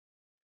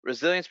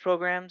resilience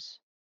programs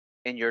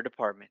in your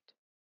department.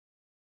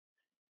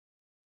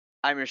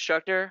 I'm your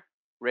instructor,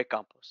 Rick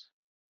Campos.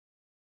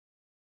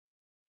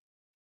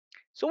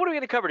 So, what are we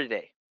going to cover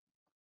today?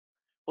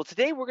 Well,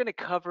 today we're going to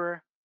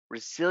cover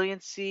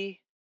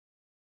resiliency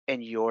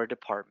in your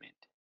department.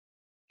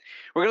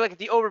 We're going to look at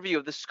the overview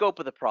of the scope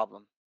of the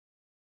problem,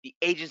 the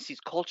agency's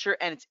culture,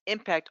 and its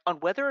impact on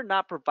whether or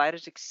not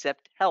providers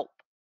accept help,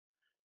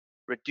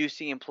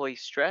 reducing employee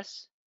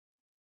stress,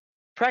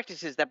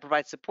 practices that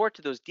provide support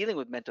to those dealing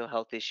with mental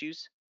health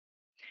issues,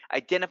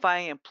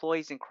 identifying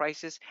employees in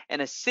crisis,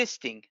 and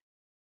assisting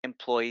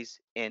employees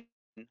in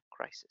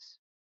crisis.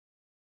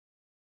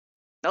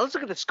 Now, let's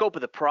look at the scope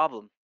of the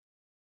problem.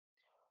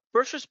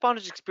 First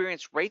responders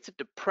experience rates of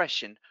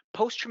depression,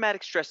 post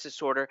traumatic stress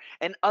disorder,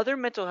 and other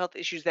mental health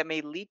issues that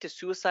may lead to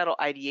suicidal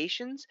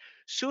ideations,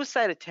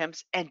 suicide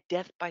attempts, and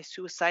death by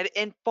suicide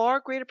in far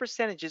greater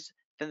percentages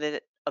than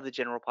that of the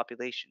general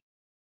population.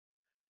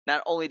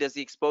 Not only does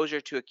the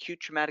exposure to acute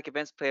traumatic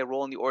events play a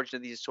role in the origin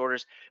of these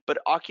disorders, but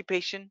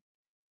occupation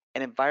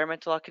and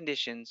environmental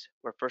conditions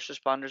where first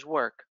responders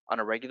work on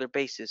a regular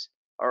basis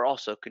are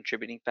also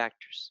contributing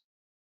factors.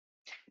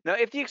 Now,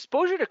 if the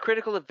exposure to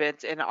critical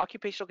events and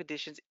occupational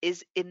conditions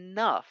is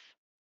enough,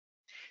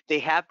 they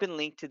have been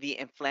linked to the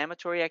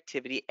inflammatory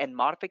activity and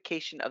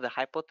modification of the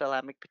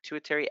hypothalamic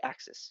pituitary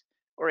axis,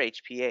 or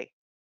HPA.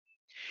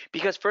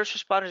 Because first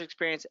responders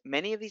experience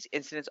many of these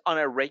incidents on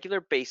a regular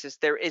basis,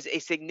 there is a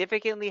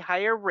significantly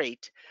higher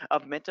rate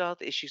of mental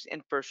health issues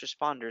in first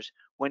responders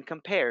when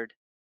compared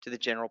to the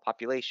general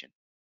population.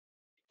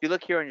 If you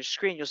look here on your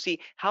screen, you'll see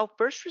how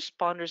first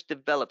responders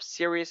develop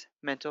serious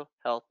mental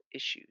health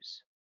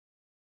issues.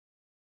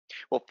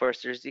 Well,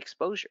 first there's the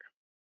exposure.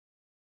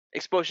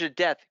 Exposure to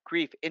death,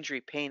 grief,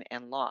 injury, pain,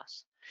 and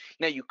loss.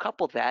 Now, you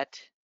couple that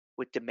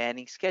with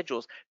demanding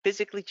schedules,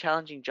 physically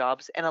challenging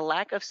jobs, and a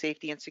lack of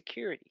safety and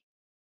security.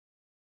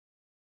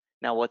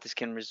 Now, what this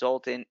can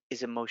result in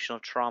is emotional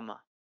trauma.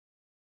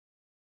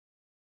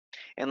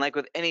 And like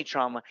with any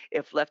trauma,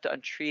 if left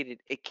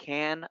untreated, it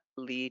can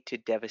lead to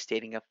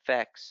devastating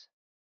effects.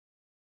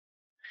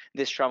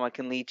 This trauma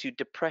can lead to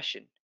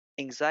depression,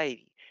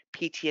 anxiety,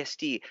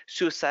 PTSD,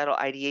 suicidal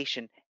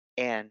ideation,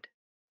 and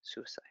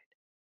suicide.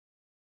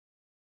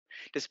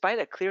 Despite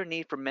a clear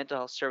need for mental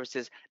health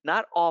services,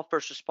 not all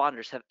first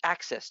responders have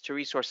access to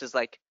resources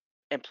like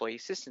employee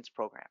assistance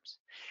programs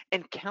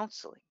and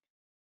counseling.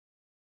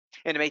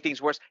 And to make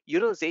things worse,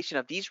 utilization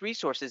of these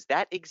resources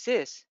that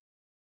exist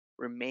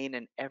remain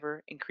an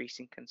ever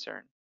increasing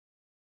concern.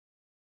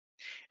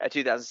 A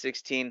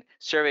 2016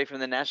 survey from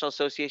the National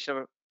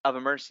Association of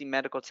Emergency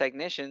Medical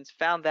Technicians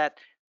found that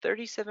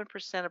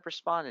 37% of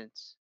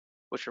respondents,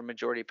 which were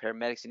majority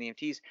paramedics and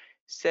EMTs,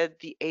 said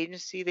the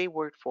agency they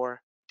worked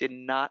for did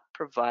not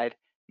provide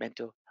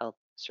mental health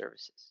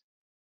services.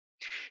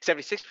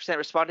 76%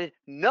 responded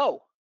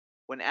no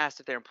when asked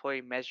if their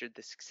employee measured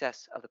the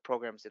success of the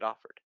programs it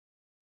offered.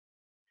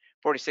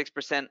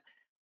 46%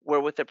 were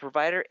with a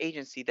provider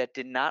agency that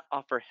did not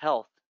offer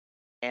health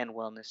and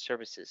wellness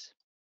services.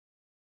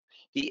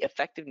 The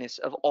effectiveness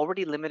of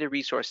already limited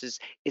resources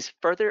is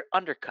further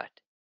undercut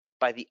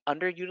by the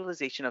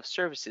underutilization of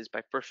services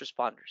by first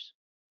responders,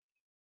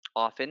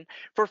 often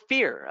for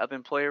fear of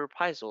employer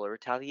reprisal or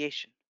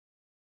retaliation.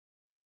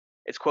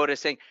 It's quoted as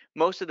saying,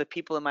 most of the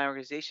people in my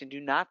organization do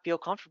not feel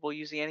comfortable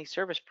using any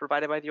service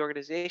provided by the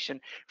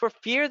organization for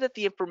fear that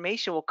the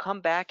information will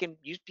come back and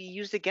be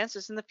used against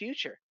us in the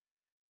future.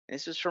 And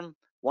this is from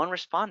one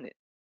respondent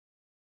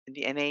in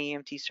the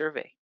NAEMT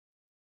survey.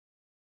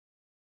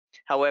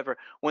 However,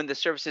 when the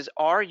services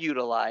are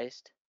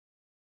utilized,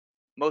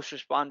 most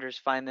responders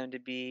find them to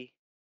be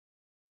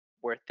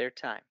worth their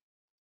time.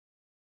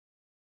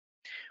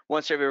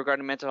 One survey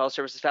regarding mental health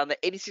services found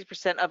that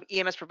 86% of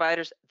EMS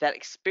providers that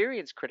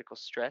experience critical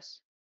stress.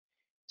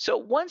 So,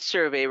 one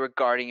survey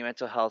regarding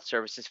mental health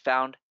services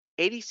found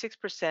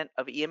 86%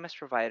 of EMS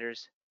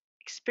providers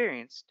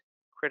experienced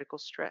critical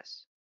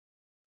stress.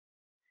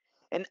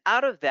 And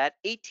out of that,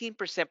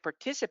 18%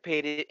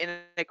 participated in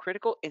a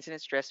critical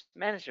incident stress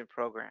management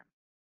program.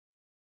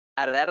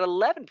 Out of that,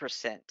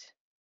 11%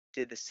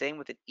 did the same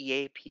with an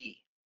EAP.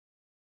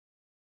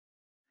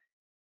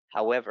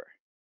 However,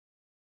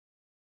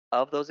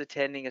 of those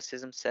attending a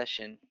SISM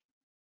session,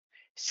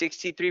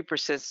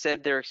 63%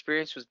 said their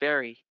experience was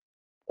very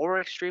or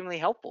extremely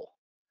helpful.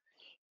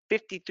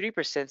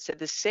 53% said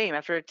the same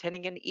after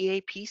attending an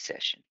EAP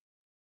session.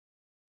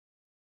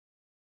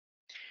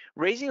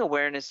 Raising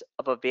awareness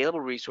of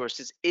available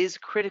resources is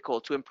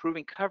critical to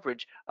improving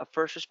coverage of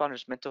first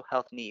responders' mental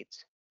health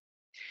needs.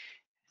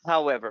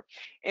 However,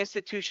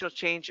 institutional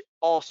change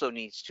also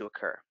needs to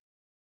occur.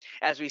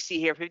 As we see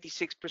here,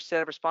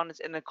 56% of respondents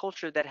in a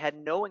culture that had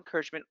no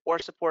encouragement or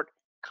support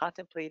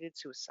contemplated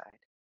suicide.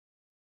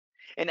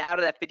 And out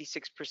of that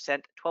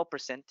 56%,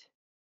 12%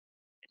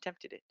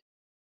 attempted it.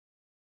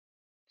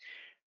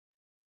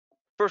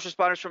 First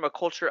responders from a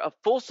culture of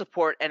full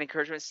support and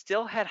encouragement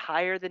still had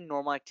higher than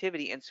normal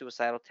activity and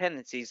suicidal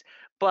tendencies,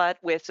 but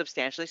with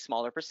substantially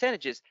smaller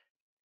percentages.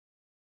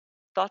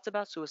 Thoughts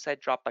about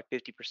suicide dropped by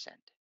 50%,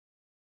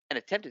 and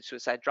attempted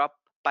suicide dropped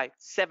by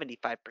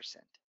 75%.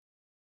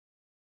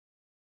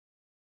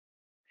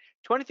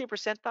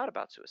 23% thought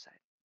about suicide.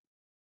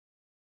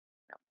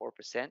 Now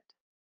 4%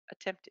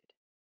 attempted.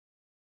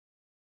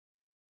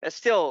 That's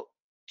still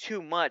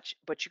too much,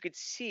 but you could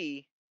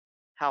see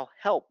how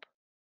help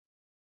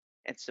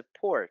and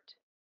support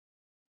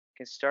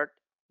can start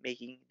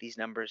making these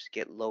numbers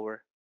get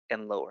lower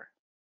and lower.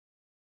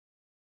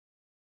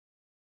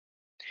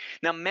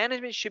 Now,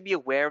 management should be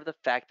aware of the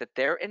fact that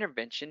their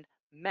intervention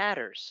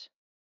matters.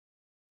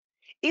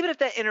 Even if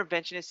that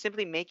intervention is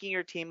simply making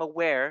your team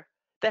aware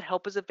that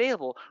help is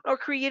available or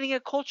creating a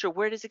culture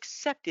where it is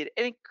accepted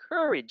and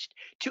encouraged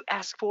to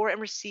ask for and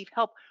receive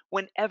help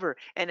whenever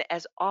and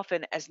as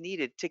often as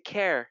needed to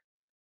care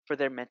for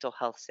their mental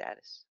health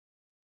status.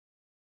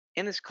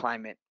 In this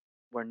climate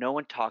where no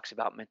one talks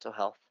about mental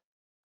health,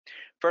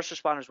 first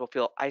responders will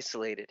feel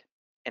isolated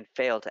and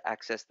fail to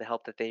access the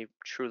help that they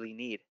truly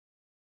need.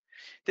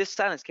 This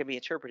silence can be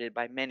interpreted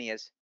by many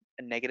as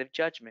a negative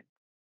judgment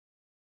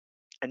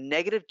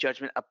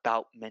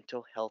about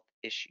mental health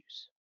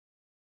issues.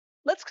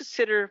 Let's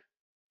consider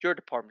your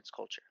department's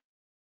culture.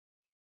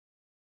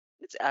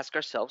 Let's ask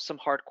ourselves some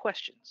hard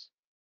questions.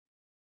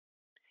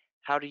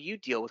 How do you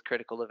deal with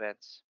critical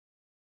events?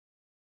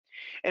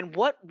 And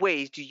what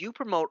ways do you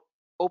promote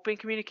open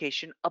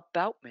communication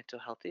about mental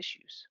health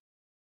issues?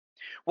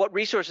 What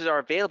resources are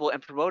available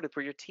and promoted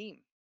for your team?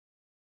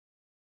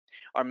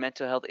 Are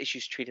mental health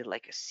issues treated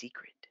like a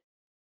secret?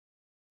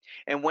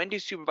 And when do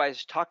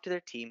supervisors talk to their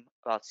team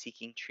about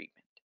seeking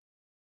treatment?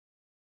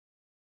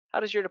 How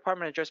does your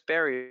department address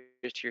barriers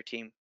to your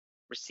team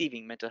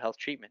receiving mental health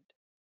treatment?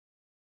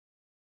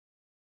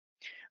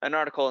 An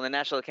article in the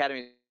National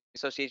Academy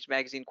Association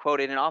magazine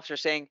quoted an officer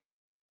saying,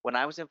 "When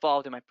I was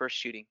involved in my first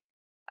shooting,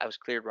 I was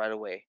cleared right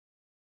away,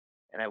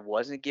 and I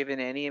wasn't given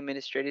any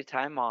administrative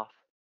time off.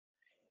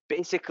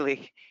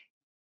 Basically,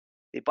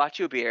 they bought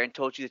you a beer and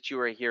told you that you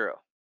were a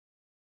hero,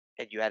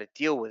 and you had to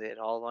deal with it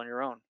all on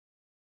your own."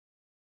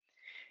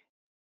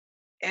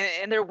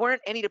 And there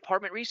weren't any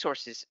department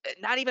resources,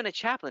 not even a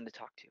chaplain to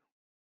talk to.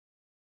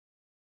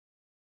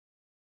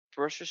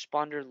 First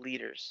responder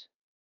leaders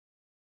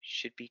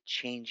should be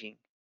changing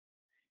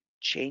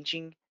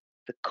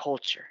the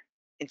culture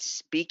and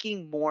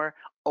speaking more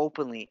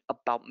openly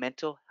about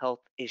mental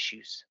health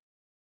issues.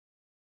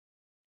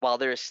 While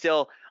there is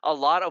still a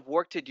lot of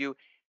work to do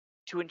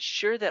to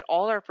ensure that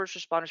all our first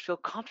responders feel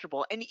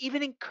comfortable and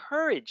even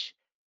encouraged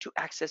to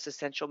access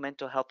essential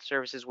mental health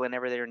services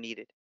whenever they're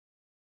needed.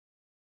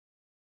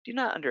 Do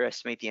not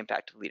underestimate the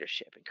impact of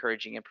leadership,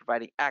 encouraging and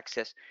providing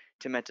access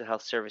to mental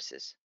health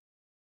services.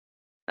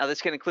 Now,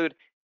 this can include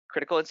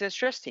critical incident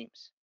stress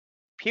teams,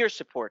 peer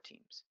support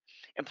teams,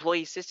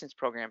 employee assistance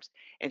programs,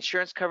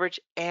 insurance coverage,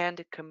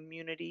 and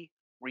community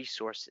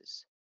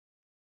resources.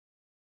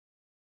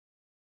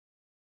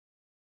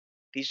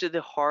 These are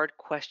the hard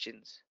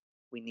questions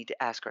we need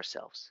to ask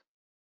ourselves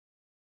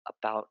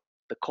about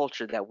the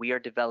culture that we are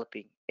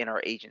developing in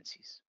our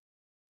agencies.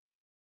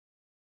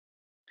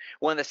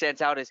 One that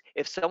stands out is,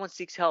 if someone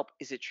seeks help,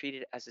 is it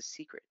treated as a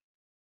secret?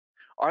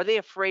 Are they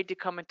afraid to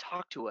come and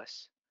talk to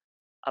us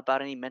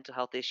about any mental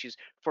health issues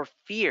for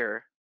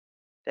fear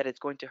that it's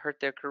going to hurt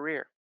their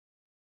career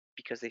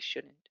because they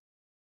shouldn't?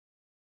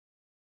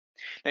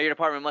 Now, your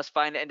department must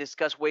find and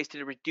discuss ways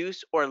to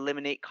reduce or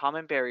eliminate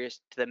common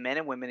barriers to the men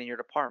and women in your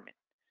department.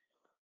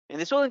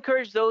 And this will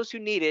encourage those who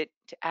need it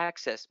to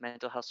access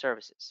mental health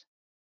services.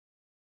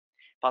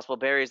 Possible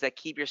barriers that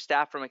keep your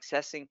staff from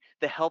accessing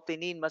the help they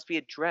need must be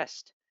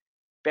addressed.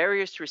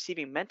 Barriers to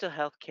receiving mental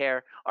health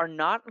care are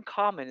not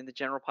uncommon in the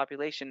general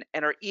population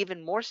and are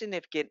even more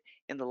significant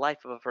in the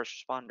life of a first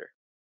responder.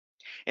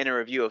 In a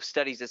review of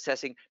studies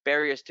assessing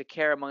barriers to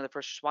care among the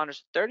first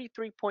responders,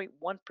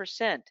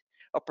 33.1%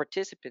 of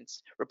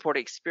participants reported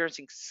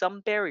experiencing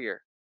some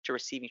barrier to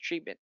receiving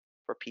treatment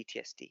for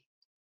PTSD.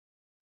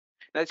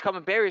 Now, these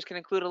common barriers can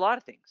include a lot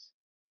of things,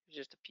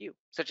 just a few,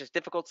 such as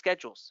difficult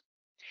schedules,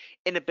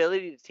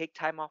 inability to take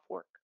time off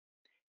work,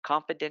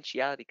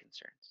 confidentiality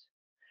concerns,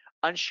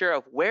 unsure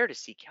of where to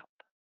seek help,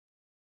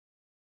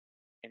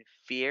 and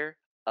fear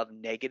of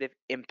negative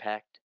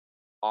impact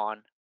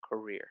on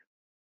career.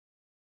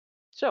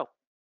 So,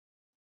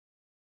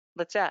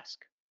 let's ask,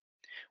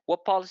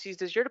 what policies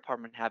does your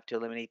department have to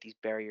eliminate these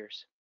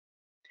barriers?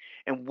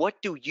 And what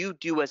do you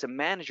do as a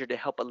manager to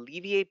help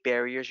alleviate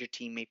barriers your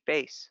team may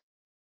face?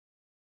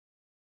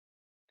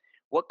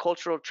 What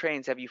cultural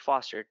trains have you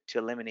fostered to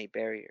eliminate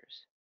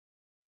barriers?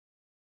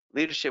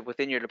 Leadership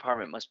within your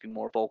department must be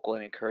more vocal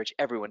and encourage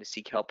everyone to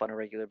seek help on a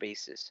regular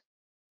basis.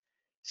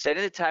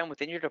 Setting the time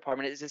within your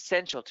department is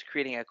essential to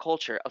creating a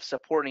culture of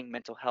supporting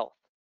mental health.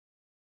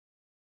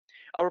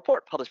 A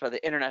report published by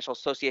the International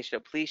Association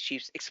of Police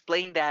Chiefs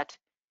explained that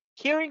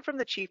hearing from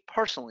the chief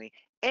personally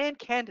and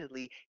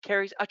candidly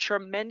carries a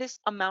tremendous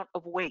amount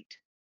of weight.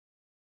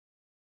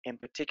 In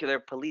particular,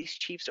 police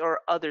chiefs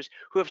or others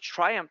who have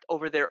triumphed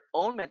over their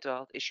own mental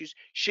health issues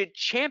should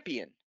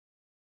champion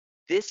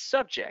this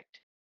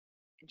subject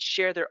and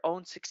share their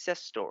own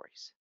success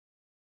stories.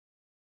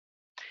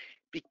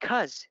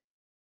 Because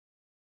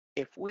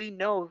if we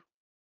know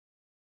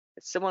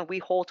As someone we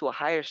hold to a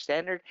higher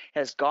standard,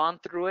 has gone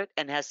through it,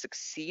 and has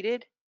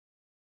succeeded,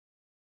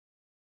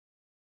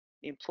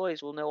 the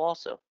employees will know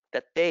also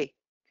that they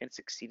can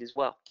succeed as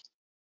well.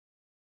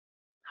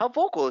 How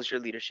vocal is your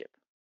leadership?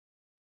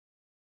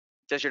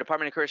 Does your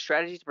department encourage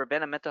strategies to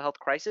prevent a mental health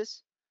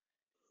crisis?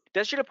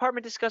 Does your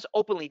department discuss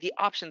openly the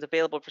options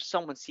available for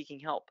someone seeking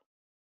help?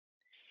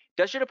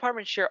 Does your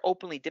department share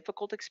openly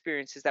difficult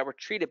experiences that were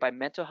treated by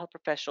mental health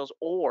professionals,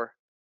 or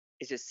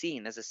is it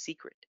seen as a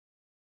secret?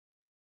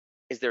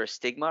 Is there a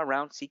stigma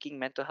around seeking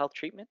mental health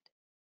treatment?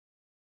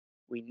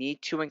 We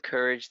need to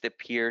encourage the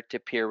peer to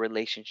peer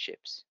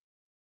relationships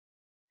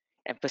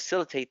and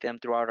facilitate them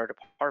throughout our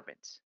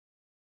departments.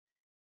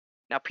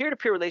 Now, peer to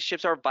peer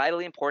relationships are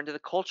vitally important to the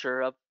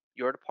culture of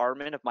your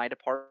department, of my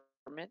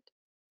department.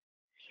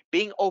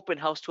 Being open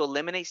helps to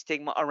eliminate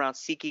stigma around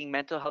seeking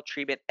mental health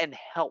treatment and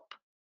help.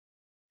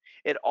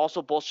 It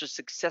also bolsters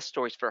success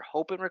stories for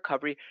hope and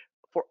recovery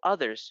for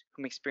others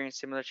who experience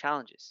similar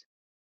challenges.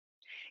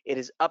 It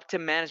is up to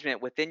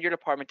management within your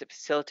department to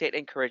facilitate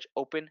and encourage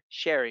open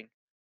sharing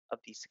of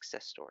these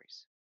success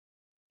stories.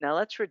 Now,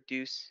 let's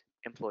reduce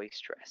employee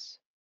stress.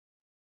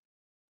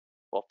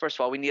 Well, first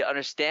of all, we need to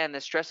understand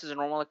that stress is a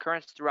normal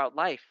occurrence throughout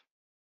life.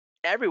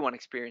 Everyone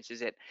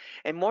experiences it.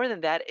 And more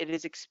than that, it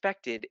is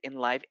expected in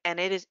life and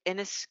it is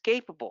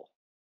inescapable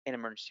in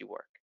emergency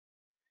work.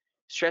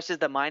 Stress is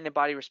the mind and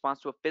body response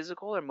to a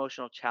physical or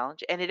emotional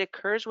challenge, and it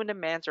occurs when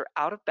demands are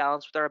out of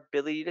balance with our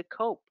ability to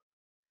cope.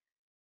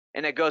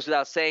 And it goes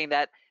without saying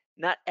that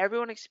not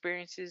everyone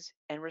experiences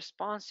and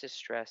responds to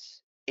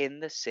stress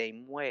in the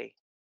same way.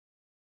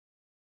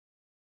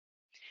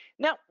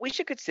 Now, we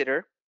should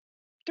consider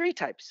three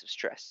types of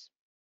stress.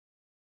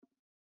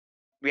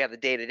 We have the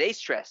day to day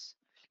stress.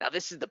 Now,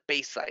 this is the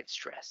baseline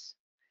stress.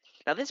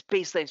 Now, this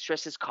baseline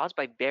stress is caused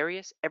by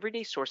various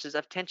everyday sources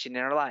of tension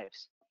in our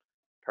lives: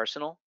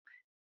 personal,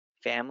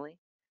 family,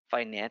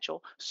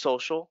 financial,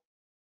 social,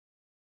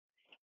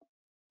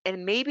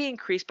 and may be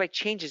increased by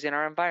changes in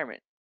our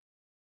environment,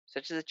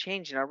 such as a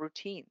change in our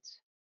routines.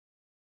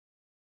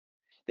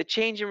 The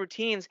change in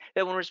routines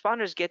that when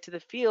responders get to the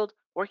field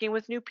working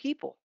with new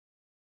people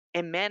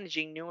and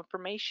managing new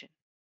information.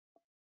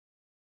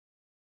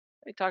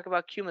 Let me talk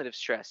about cumulative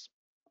stress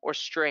or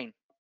strain.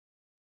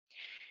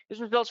 This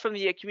results from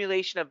the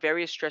accumulation of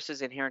various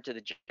stresses inherent to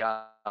the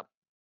job.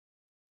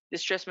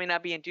 This stress may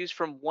not be induced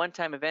from one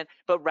time event,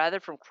 but rather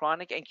from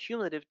chronic and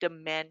cumulative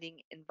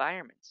demanding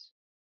environments.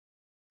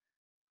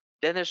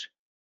 Then there's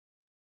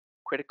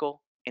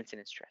critical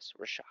incident stress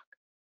or shock.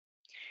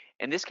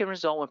 And this can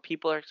result when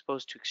people are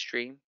exposed to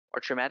extreme or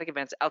traumatic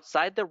events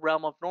outside the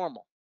realm of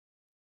normal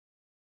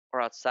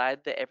or outside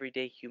the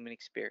everyday human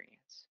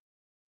experience.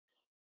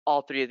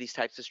 All three of these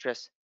types of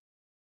stress,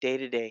 day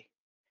to day,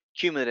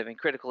 cumulative, and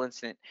critical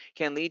incident,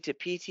 can lead to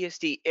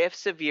PTSD if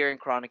severe and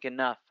chronic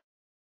enough.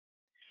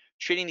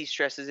 Treating these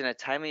stresses in a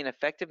timely and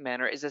effective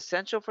manner is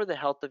essential for the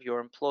health of your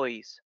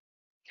employees.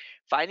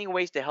 Finding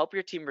ways to help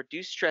your team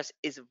reduce stress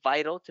is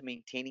vital to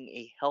maintaining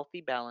a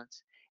healthy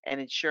balance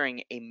and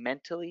ensuring a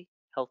mentally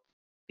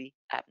healthy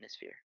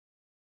atmosphere.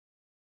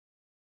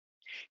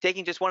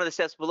 Taking just one of the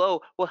steps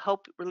below will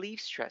help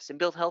relieve stress and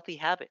build healthy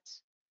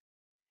habits.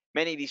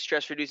 Many of these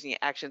stress reducing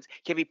actions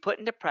can be put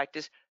into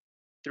practice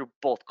through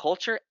both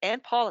culture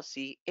and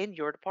policy in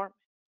your department.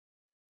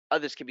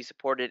 Others can be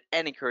supported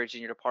and encouraged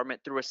in your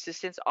department through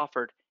assistance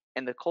offered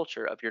in the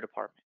culture of your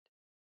department.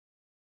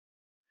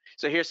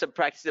 So here's some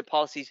practices and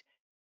policies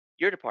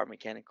your department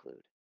can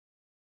include.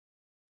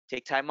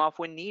 Take time off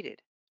when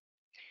needed.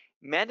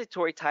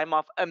 Mandatory time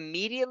off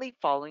immediately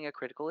following a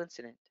critical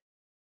incident.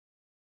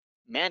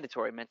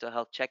 Mandatory mental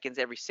health check-ins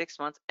every 6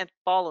 months and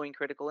following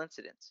critical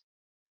incidents.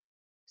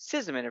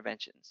 SISM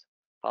interventions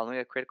following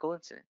a critical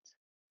incident.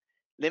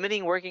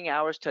 Limiting working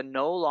hours to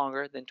no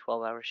longer than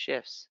 12-hour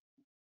shifts.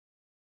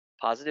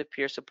 Positive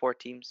peer support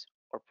teams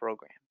or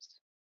programs.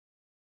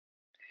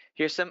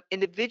 Here's some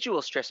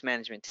individual stress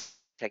management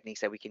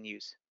techniques that we can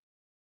use: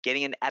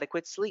 getting an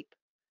adequate sleep,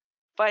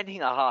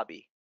 finding a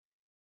hobby,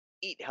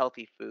 eat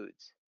healthy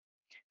foods,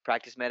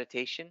 practice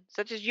meditation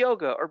such as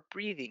yoga or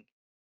breathing,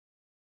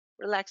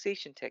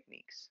 relaxation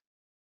techniques,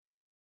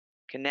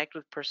 connect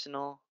with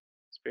personal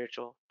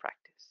spiritual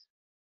practice,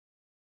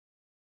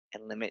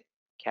 and limit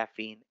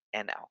caffeine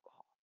and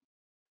alcohol.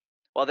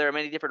 While there are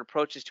many different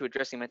approaches to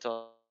addressing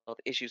mental health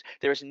issues,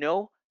 there is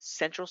no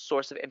central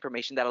source of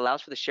information that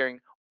allows for the sharing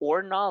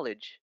or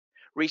knowledge,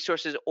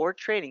 resources, or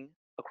training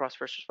across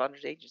first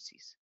responders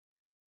agencies.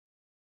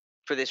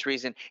 For this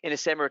reason, in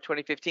December of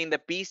 2015, the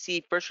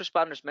BC First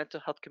Responders Mental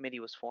Health Committee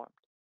was formed.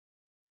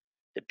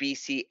 The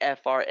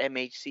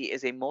BCFRMHC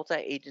is a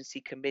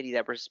multi-agency committee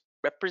that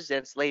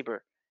represents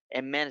labor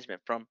and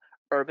management from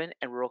urban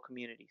and rural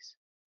communities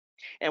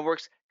and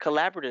works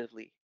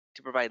collaboratively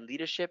to provide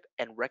leadership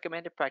and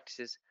recommended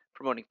practices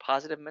promoting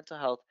positive mental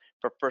health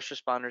for first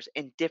responders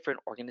in different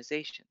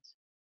organizations.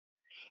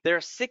 There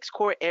are 6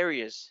 core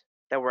areas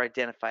that were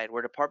identified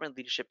where department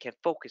leadership can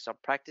focus on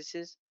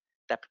practices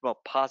that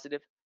promote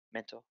positive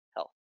mental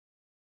health.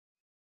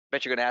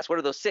 Bet you're going to ask, what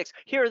are those 6?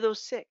 Here are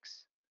those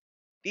 6.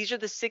 These are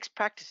the 6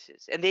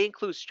 practices, and they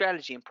include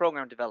strategy and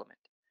program development,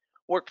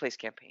 workplace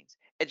campaigns,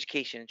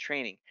 education and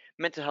training,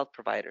 mental health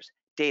providers,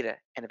 data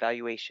and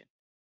evaluation,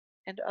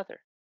 and other.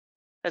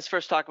 Let's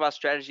first talk about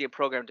strategy and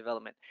program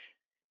development.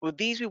 With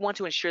these, we want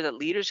to ensure that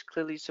leaders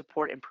clearly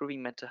support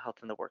improving mental health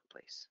in the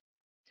workplace.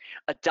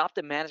 Adopt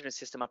a management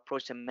system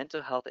approach to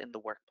mental health in the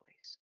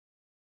workplace.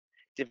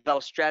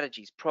 Develop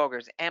strategies,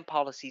 programs, and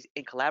policies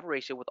in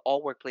collaboration with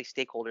all workplace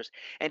stakeholders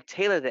and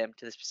tailor them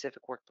to the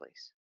specific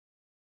workplace.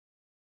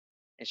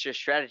 Ensure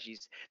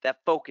strategies that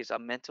focus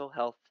on mental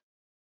health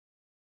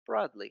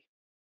broadly.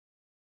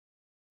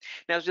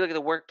 Now, as we look at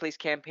the workplace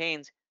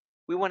campaigns,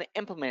 we want to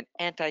implement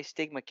anti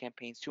stigma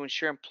campaigns to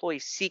ensure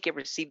employees seek and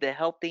receive the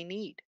help they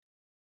need.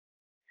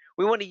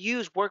 We want to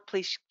use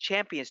workplace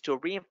champions to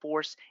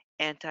reinforce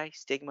anti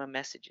stigma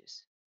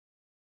messages.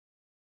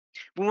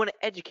 We want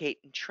to educate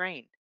and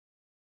train.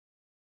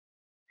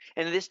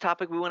 And in this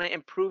topic, we want to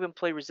improve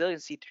employee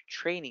resiliency through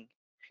training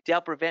to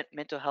help prevent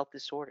mental health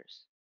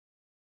disorders.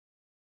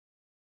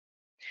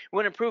 We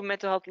want to improve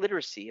mental health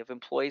literacy of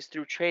employees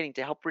through training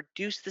to help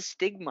reduce the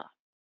stigma.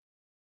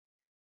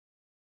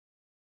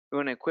 We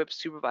want to equip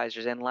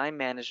supervisors and line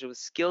managers with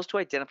skills to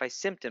identify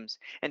symptoms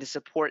and to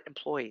support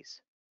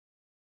employees.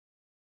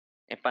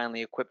 And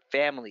finally, equip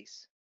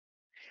families.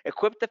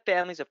 Equip the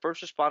families of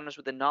first responders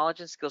with the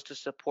knowledge and skills to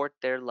support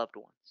their loved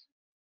ones.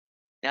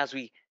 Now, as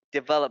we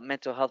develop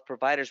mental health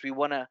providers, we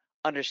want to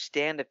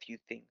understand a few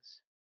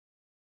things.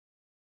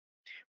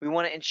 We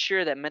want to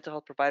ensure that mental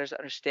health providers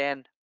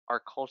understand our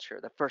culture,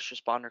 the first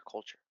responder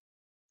culture.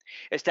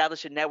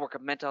 Establish a network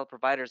of mental health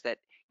providers that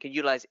can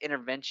utilize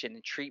intervention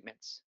and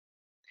treatments.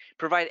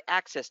 Provide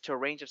access to a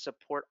range of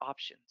support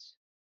options.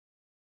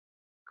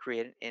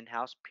 Create an in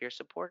house peer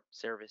support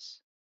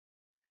service.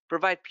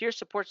 Provide peer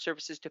support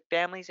services to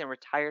families and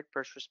retired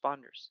first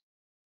responders.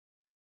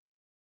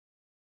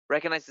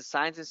 Recognize the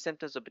signs and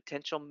symptoms of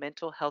potential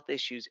mental health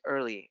issues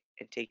early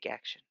and take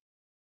action.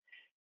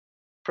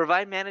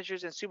 Provide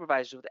managers and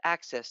supervisors with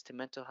access to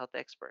mental health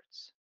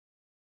experts.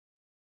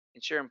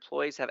 Ensure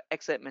employees have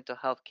excellent mental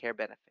health care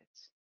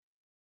benefits.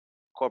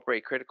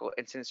 Incorporate critical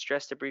incident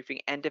stress debriefing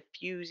and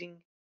diffusing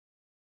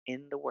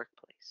in the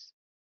workplace.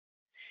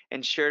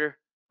 Ensure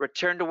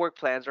return to work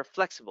plans are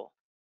flexible,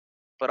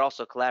 but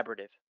also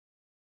collaborative.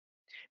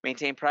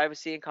 Maintain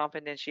privacy and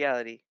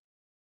confidentiality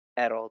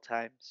at all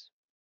times.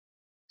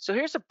 So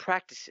here's some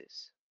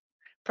practices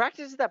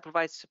that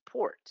provide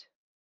support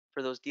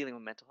for those dealing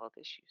with mental health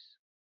issues.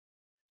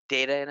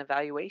 Data and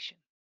evaluation.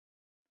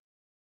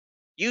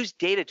 Use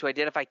data to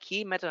identify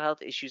key mental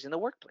health issues in the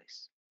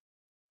workplace.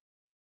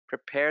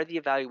 Prepare the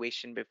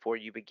evaluation before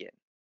you begin,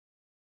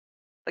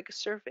 like a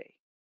survey.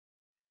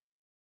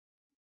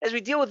 As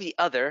we deal with the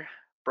other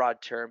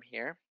broad term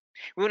here,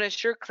 we want to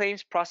ensure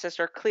claims process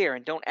are clear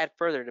and don't add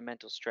further to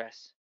mental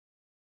stress.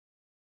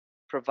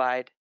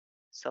 Provide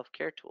self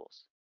care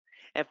tools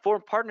and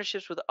form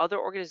partnerships with other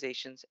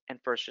organizations and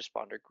first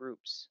responder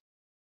groups.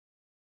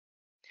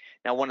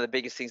 Now, one of the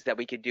biggest things that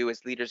we can do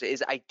as leaders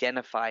is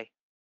identifying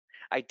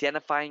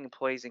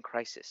employees in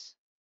crisis.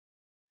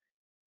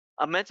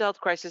 A mental health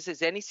crisis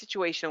is any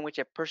situation in which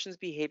a person's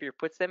behavior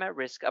puts them at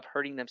risk of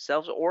hurting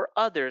themselves or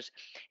others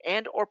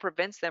and or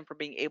prevents them from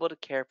being able to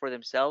care for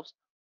themselves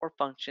or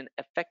function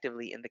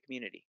effectively in the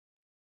community.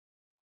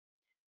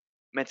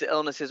 Mental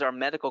illnesses are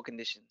medical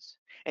conditions,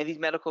 and these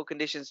medical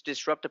conditions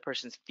disrupt a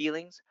person's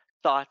feelings,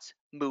 thoughts,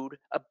 mood,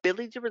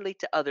 ability to relate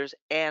to others,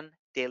 and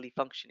daily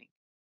functioning.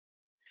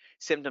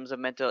 Symptoms of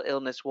mental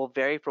illness will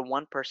vary from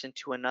one person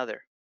to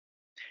another.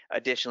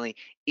 Additionally,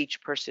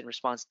 each person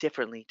responds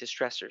differently to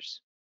stressors.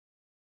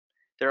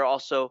 There are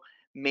also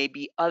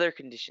maybe other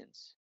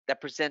conditions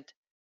that present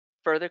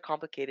further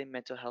complicated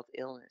mental health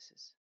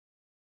illnesses.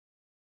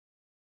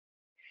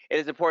 It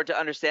is important to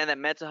understand that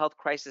mental health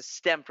crises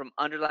stem from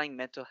underlying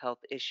mental health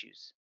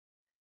issues.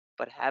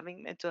 But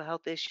having mental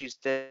health issues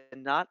does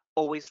not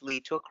always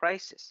lead to a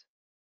crisis.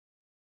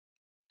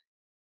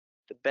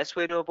 The best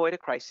way to avoid a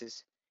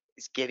crisis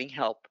is getting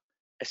help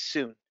as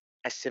soon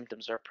as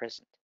symptoms are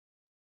present.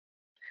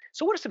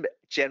 So, what are some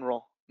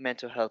general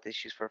mental health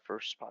issues for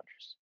first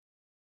responders?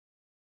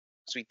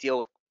 So, we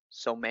deal with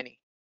so many.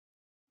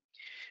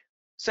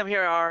 Some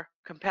here are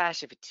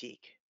compassion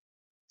fatigue,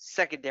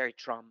 secondary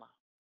trauma,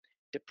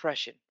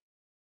 depression,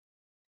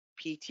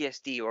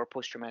 PTSD or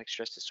post traumatic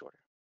stress disorder,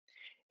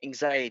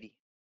 anxiety,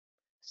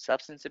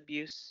 substance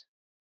abuse,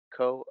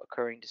 co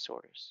occurring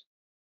disorders.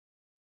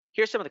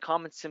 Here are some of the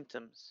common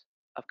symptoms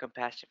of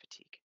compassion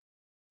fatigue: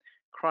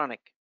 chronic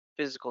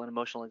physical and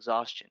emotional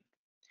exhaustion,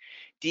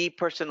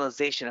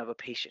 depersonalization of a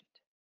patient,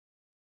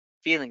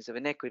 feelings of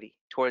inequity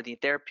toward the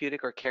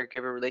therapeutic or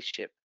caregiver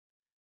relationship,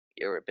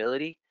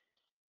 irritability,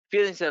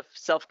 feelings of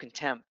self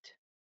contempt,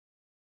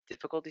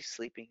 difficulty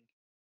sleeping,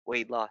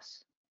 weight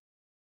loss,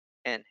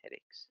 and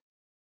headaches.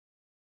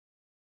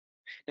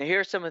 Now,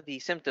 here are some of the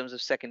symptoms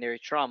of secondary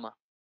trauma: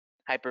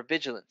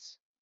 hypervigilance,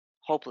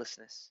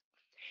 hopelessness,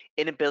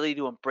 inability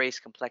to embrace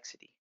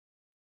complexity,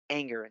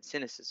 anger and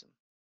cynicism,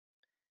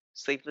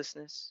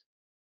 sleeplessness,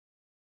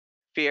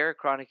 fear,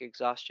 chronic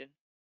exhaustion,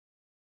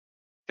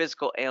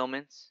 physical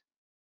ailments,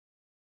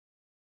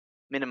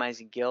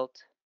 minimizing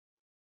guilt,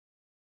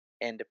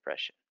 and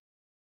depression.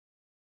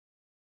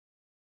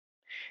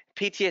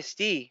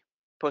 PTSD,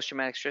 post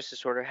traumatic stress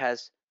disorder,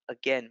 has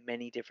again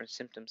many different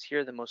symptoms. Here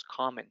are the most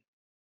common: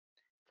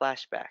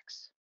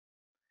 flashbacks,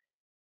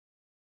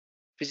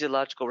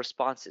 physiological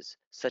responses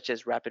such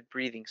as rapid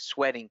breathing,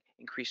 sweating,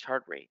 increased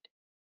heart rate,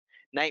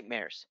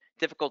 nightmares,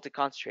 difficulty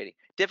concentrating,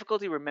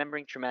 difficulty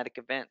remembering traumatic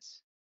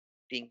events,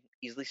 being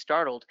easily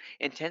startled,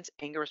 intense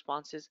anger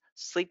responses,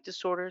 sleep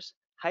disorders,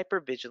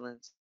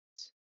 hypervigilance,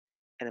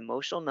 and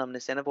emotional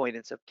numbness and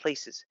avoidance of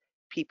places,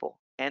 people,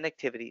 and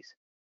activities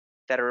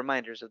that are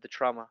reminders of the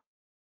trauma.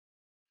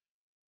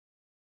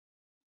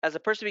 As a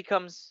person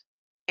becomes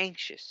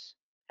anxious,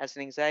 has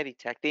an anxiety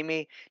attack, they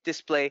may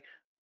display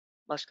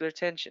muscular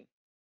tension,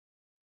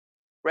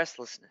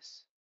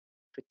 restlessness,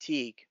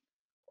 fatigue,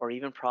 or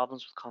even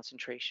problems with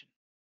concentration.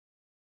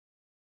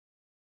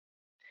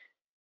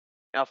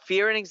 Now,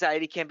 fear and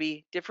anxiety can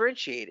be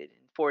differentiated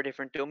in four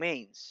different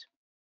domains,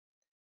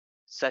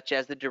 such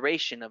as the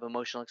duration of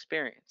emotional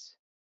experience,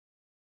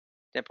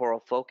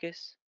 temporal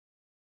focus,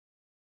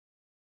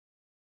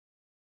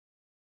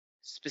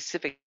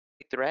 specific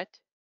threat,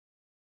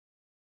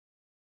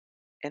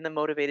 and the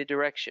motivated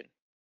direction.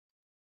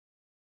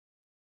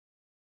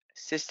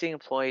 Assisting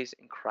employees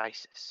in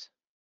crisis,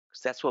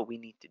 because that's what we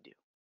need to do: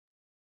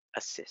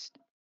 assist.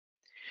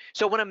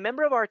 So, when a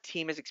member of our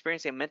team is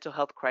experiencing a mental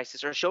health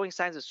crisis or showing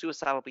signs of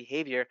suicidal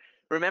behavior,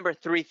 remember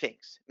three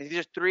things. These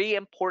are three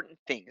important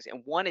things.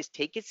 And one is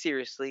take it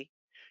seriously,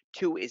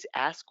 two is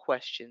ask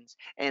questions,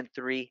 and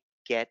three,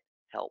 get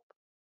help.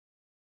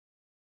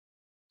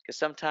 Because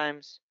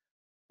sometimes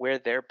we're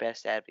their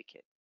best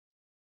advocate.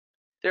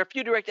 There are a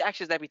few direct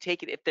actions that be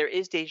taken if there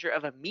is danger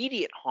of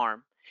immediate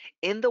harm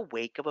in the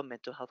wake of a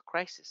mental health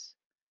crisis.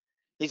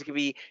 These could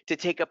be to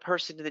take a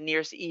person to the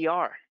nearest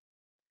ER.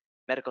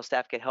 Medical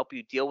staff can help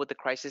you deal with the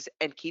crisis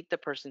and keep the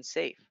person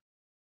safe.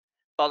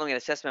 Following an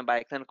assessment by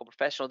a clinical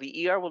professional,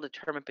 the ER will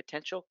determine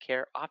potential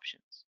care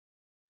options.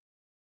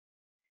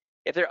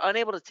 If they're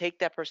unable to take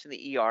that person to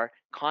the ER,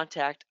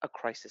 contact a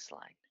crisis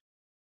line.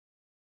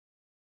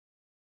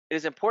 It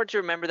is important to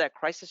remember that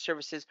crisis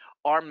services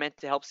are meant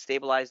to help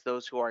stabilize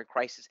those who are in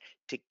crisis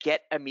to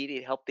get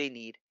immediate help they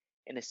need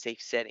in a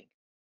safe setting.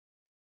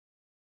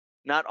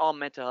 Not all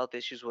mental health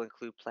issues will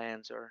include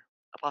plans or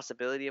a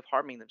possibility of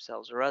harming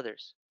themselves or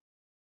others.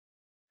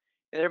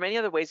 And there are many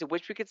other ways in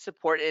which we can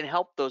support and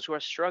help those who are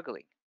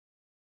struggling.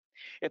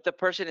 If the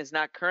person is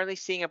not currently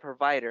seeing a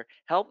provider,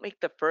 help make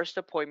the first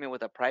appointment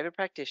with a private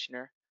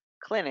practitioner,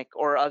 clinic,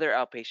 or other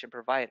outpatient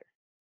provider.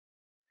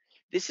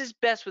 This is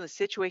best when the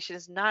situation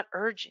is not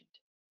urgent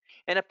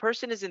and a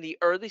person is in the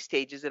early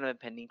stages of an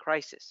impending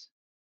crisis.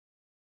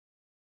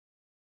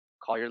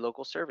 Call your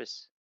local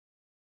service.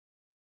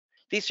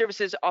 These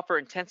services offer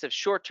intensive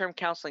short term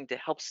counseling to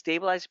help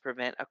stabilize and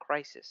prevent a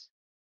crisis.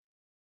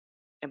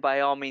 And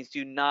by all means,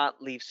 do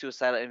not leave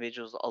suicidal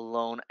individuals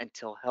alone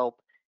until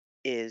help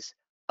is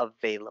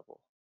available.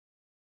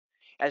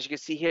 As you can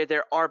see here,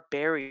 there are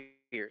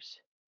barriers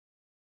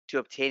to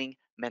obtaining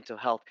mental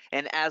health.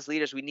 And as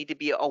leaders, we need to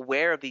be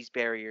aware of these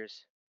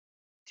barriers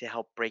to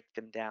help break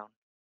them down.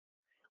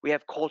 We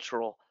have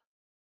cultural,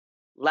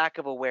 lack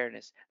of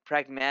awareness,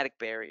 pragmatic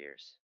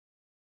barriers.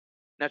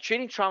 Now,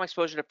 treating trauma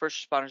exposure to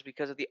first responders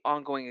because of the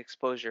ongoing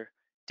exposure,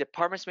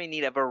 departments may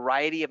need a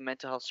variety of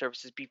mental health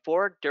services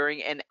before,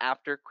 during, and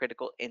after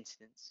critical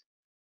incidents.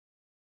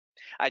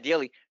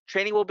 Ideally,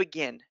 training will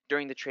begin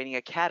during the training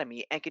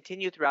academy and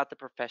continue throughout the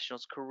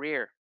professional's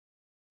career.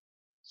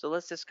 So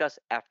let's discuss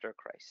after a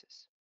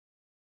crisis.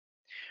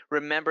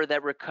 Remember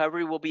that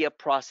recovery will be a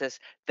process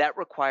that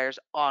requires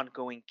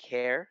ongoing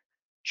care,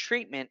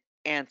 treatment,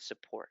 and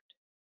support.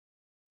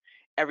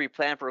 Every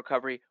plan for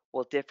recovery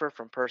will differ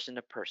from person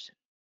to person.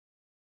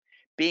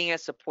 Being a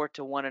support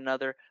to one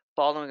another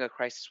following a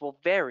crisis will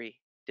vary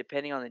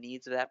depending on the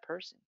needs of that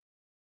person.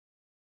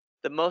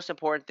 The most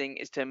important thing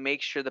is to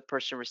make sure the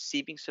person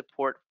receiving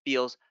support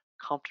feels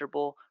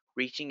comfortable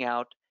reaching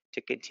out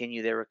to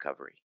continue their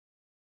recovery.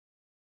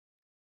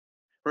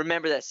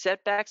 Remember that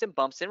setbacks and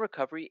bumps in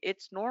recovery,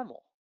 it's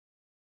normal.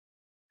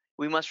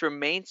 We must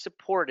remain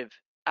supportive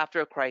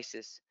after a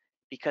crisis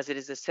because it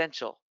is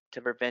essential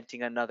to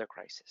preventing another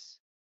crisis.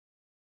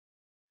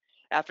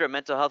 After a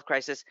mental health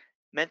crisis,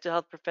 mental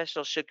health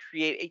professionals should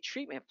create a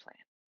treatment plan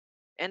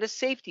and a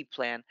safety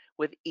plan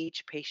with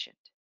each patient.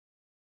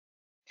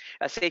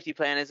 A safety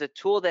plan is a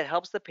tool that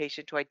helps the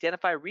patient to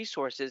identify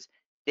resources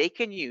they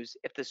can use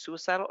if the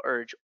suicidal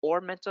urge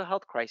or mental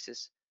health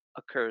crisis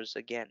occurs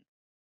again.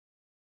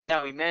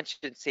 Now, we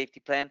mentioned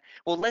safety plan.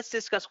 Well, let's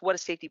discuss what a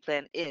safety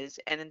plan is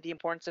and the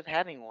importance of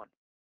having one.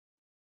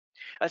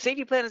 A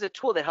safety plan is a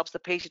tool that helps the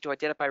patient to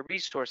identify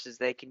resources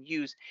they can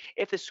use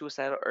if the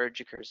suicidal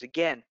urge occurs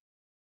again.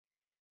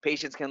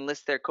 Patients can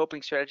list their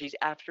coping strategies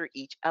after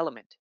each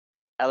element.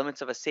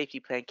 Elements of a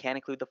safety plan can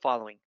include the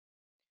following: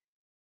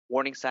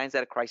 warning signs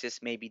that a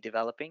crisis may be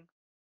developing,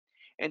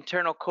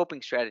 internal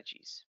coping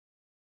strategies,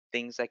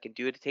 things I can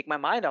do to take my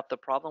mind off the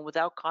problem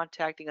without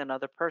contacting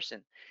another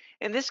person.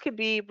 And this could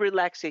be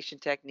relaxation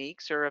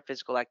techniques or a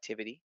physical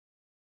activity,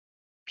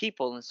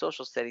 people and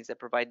social settings that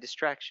provide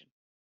distraction,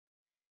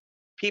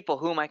 people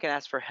whom I can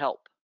ask for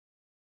help,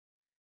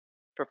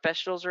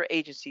 professionals or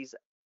agencies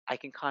I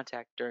can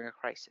contact during a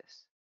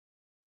crisis.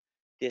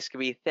 This could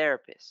be a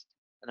therapist,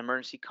 an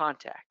emergency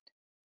contact,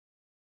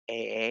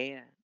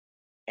 AA,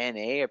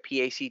 NA, or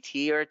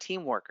PACT, or a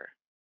team worker,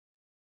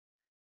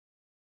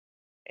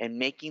 and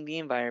making the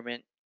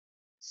environment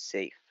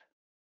safe.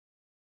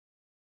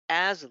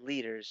 As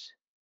leaders,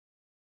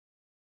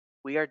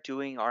 we are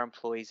doing our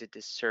employees a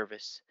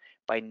disservice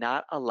by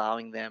not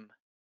allowing them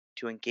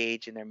to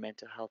engage in their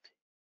mental health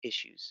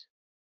issues.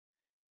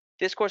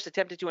 This course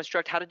attempted to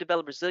instruct how to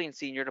develop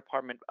resiliency in your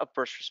department of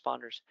first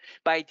responders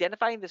by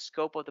identifying the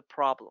scope of the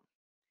problem,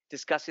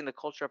 discussing the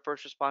culture of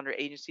first responder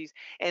agencies,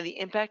 and the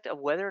impact of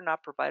whether or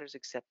not providers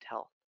accept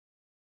help,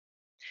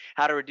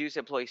 how to reduce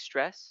employee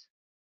stress,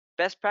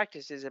 best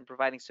practices in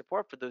providing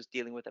support for those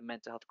dealing with a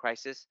mental health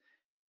crisis,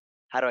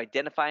 how to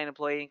identify an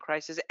employee in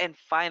crisis, and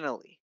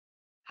finally,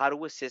 how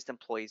to assist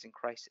employees in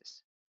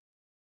crisis.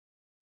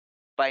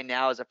 By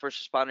now, as a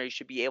first responder, you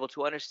should be able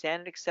to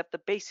understand and accept the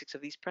basics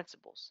of these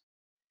principles.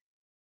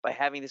 By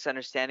having this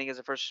understanding as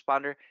a first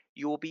responder,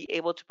 you will be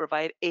able to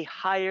provide a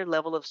higher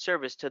level of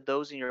service to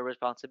those in your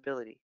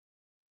responsibility.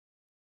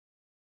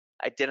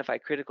 Identify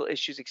critical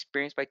issues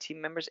experienced by team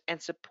members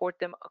and support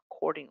them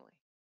accordingly.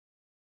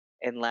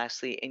 And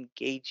lastly,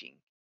 engaging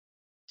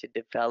to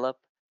develop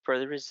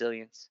further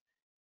resilience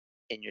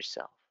in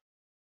yourself.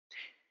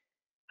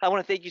 I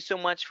want to thank you so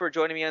much for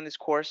joining me on this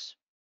course.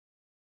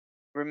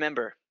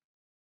 Remember,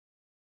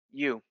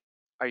 you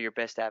are your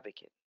best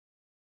advocate.